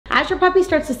as your puppy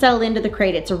starts to settle into the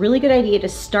crate, it's a really good idea to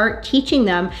start teaching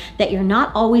them that you're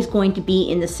not always going to be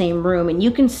in the same room. And you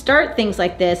can start things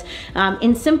like this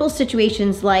in simple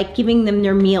situations like giving them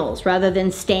their meals rather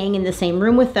than staying in the same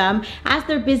room with them. As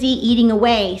they're busy eating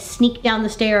away, sneak down the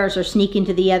stairs or sneak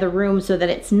into the other room so that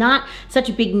it's not such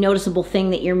a big noticeable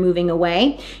thing that you're moving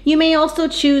away. You may also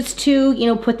choose to,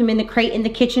 put them in the crate in the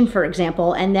kitchen, for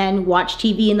example, and then watch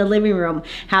TV in the living room.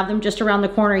 Have them just around the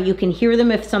corner. You can hear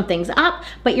them if something's up,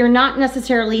 but you're not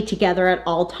necessarily together at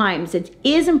all times. It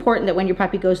is important that when your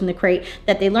puppy goes in the crate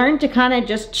that they learn to kind of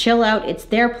just chill out. It's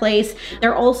their place.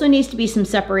 There also needs to be some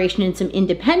separation and some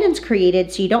independence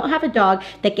created so you don't have a dog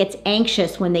that gets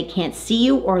anxious when they can't see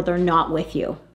you or they're not with you.